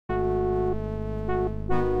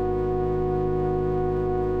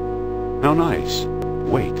How nice.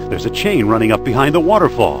 Wait, there's a chain running up behind the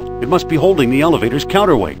waterfall. It must be holding the elevator's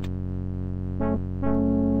counterweight.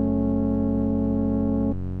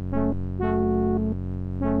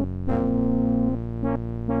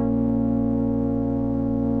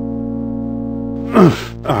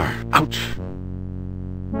 Ouch.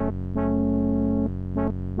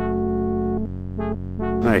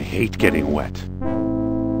 I hate getting wet.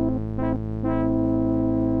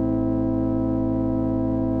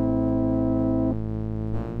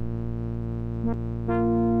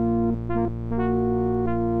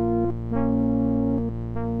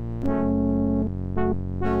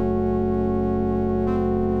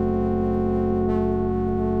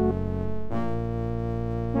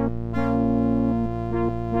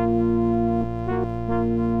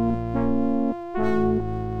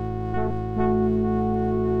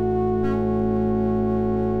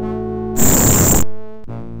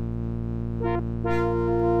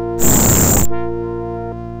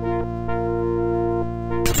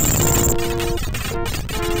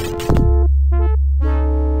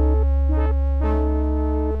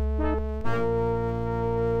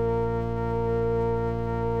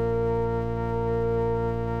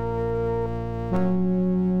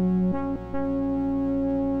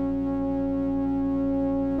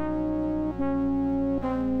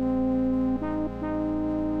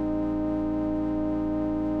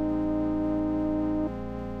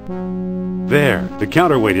 There, the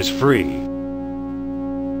counterweight is free.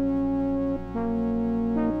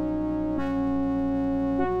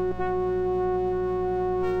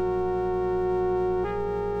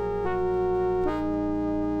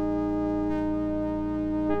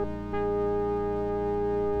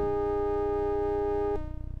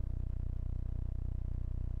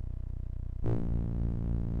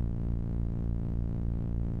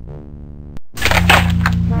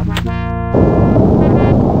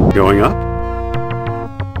 Going up?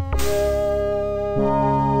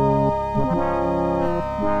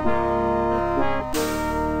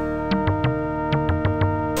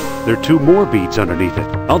 There are 2 more beads underneath it.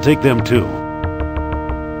 I'll take them too.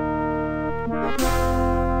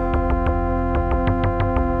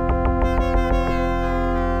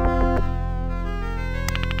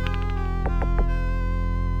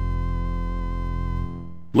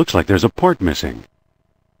 Looks like there's a part missing.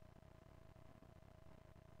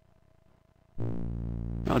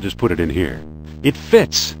 I'll just put it in here. It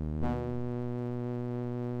fits!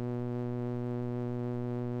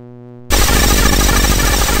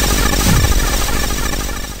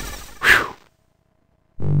 Whew.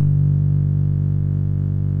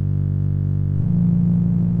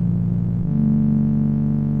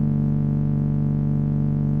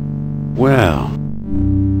 Well,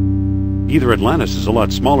 either Atlantis is a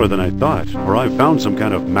lot smaller than I thought, or I've found some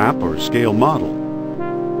kind of map or scale model.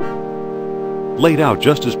 Laid out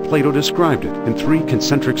just as Plato described it, in 3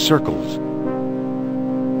 concentric circles.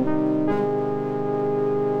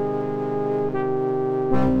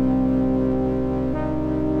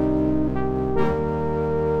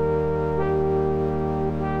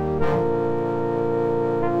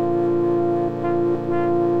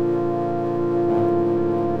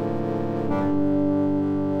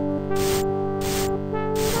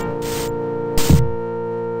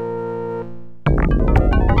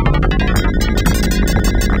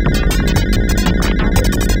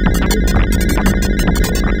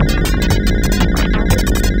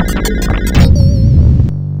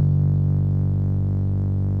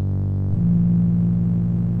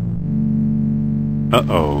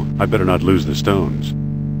 Uh-oh, I better not lose the stones.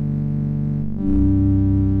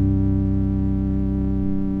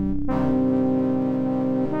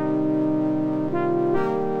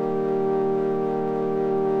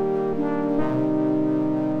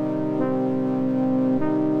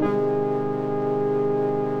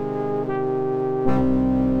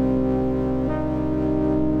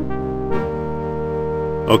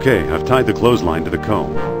 Okay, I've tied the clothesline to the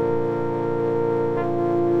comb.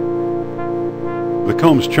 The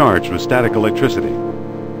comb's charged with static electricity.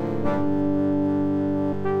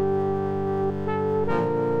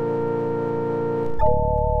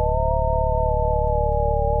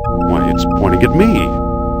 Why, it's pointing at me!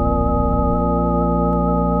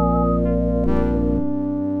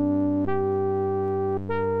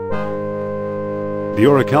 The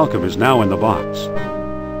orichalcum is now in the box.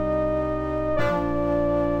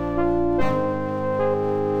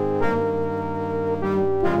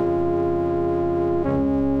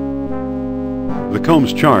 The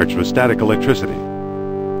comb's charged with static electricity.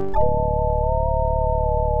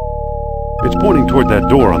 It's pointing toward that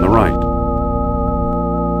door on the right.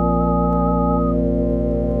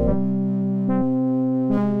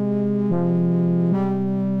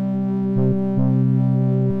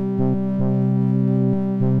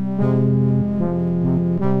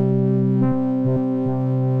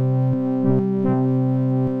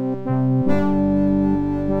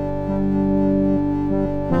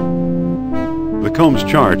 comb's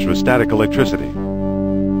charged with static electricity.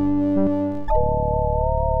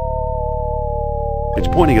 It's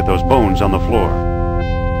pointing at those bones on the floor.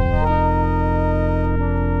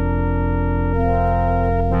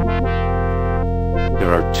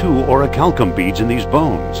 There are 2 orichalcum beads in these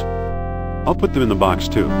bones. I'll put them in the box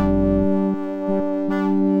too.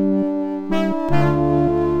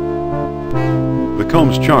 The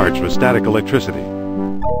comb's charged with static electricity.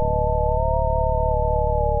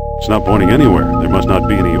 It's not pointing anywhere. There must not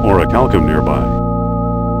be any orichalcum nearby.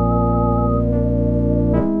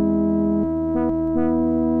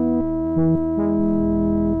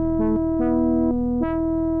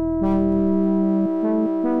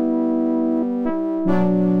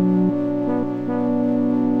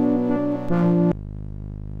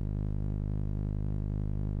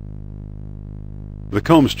 The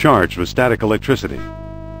comb's charged with static electricity.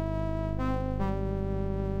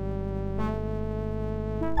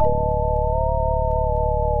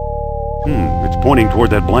 It's pointing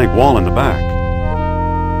toward that blank wall in the back.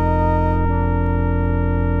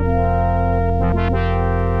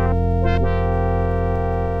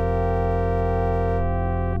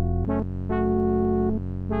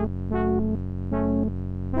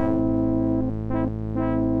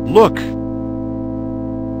 Look!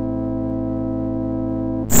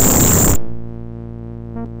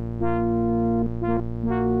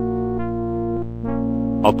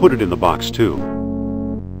 I'll put it in the box too.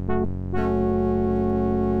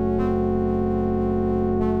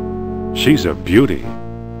 She's a beauty.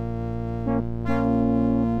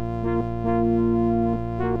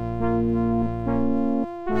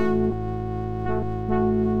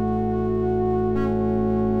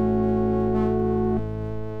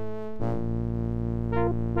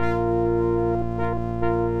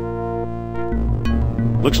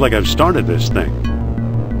 Looks like I've started this thing.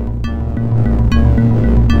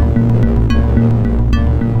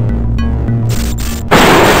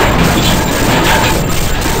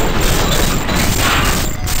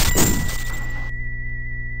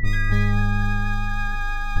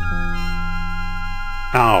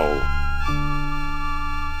 Ow.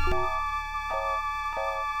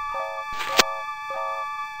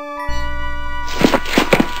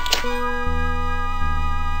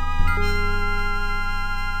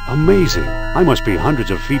 Amazing. I must be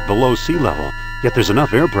hundreds of feet below sea level, yet there's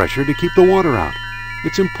enough air pressure to keep the water out.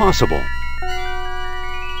 It's impossible.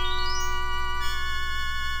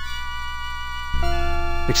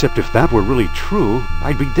 Except if that were really true,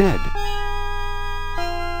 I'd be dead.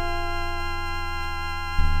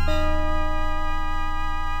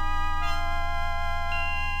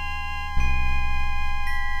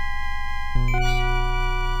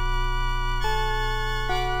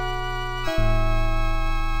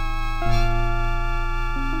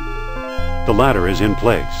 The ladder is in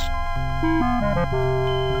place.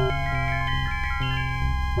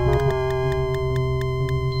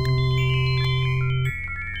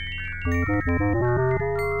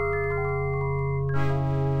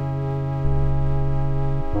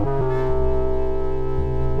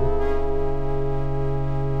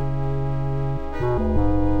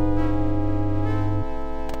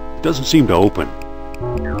 It doesn't seem to open.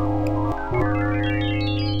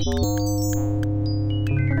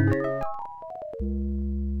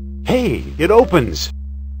 Hey, it opens!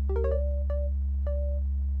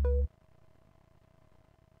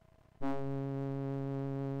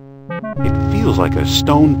 It feels like a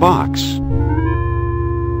stone box.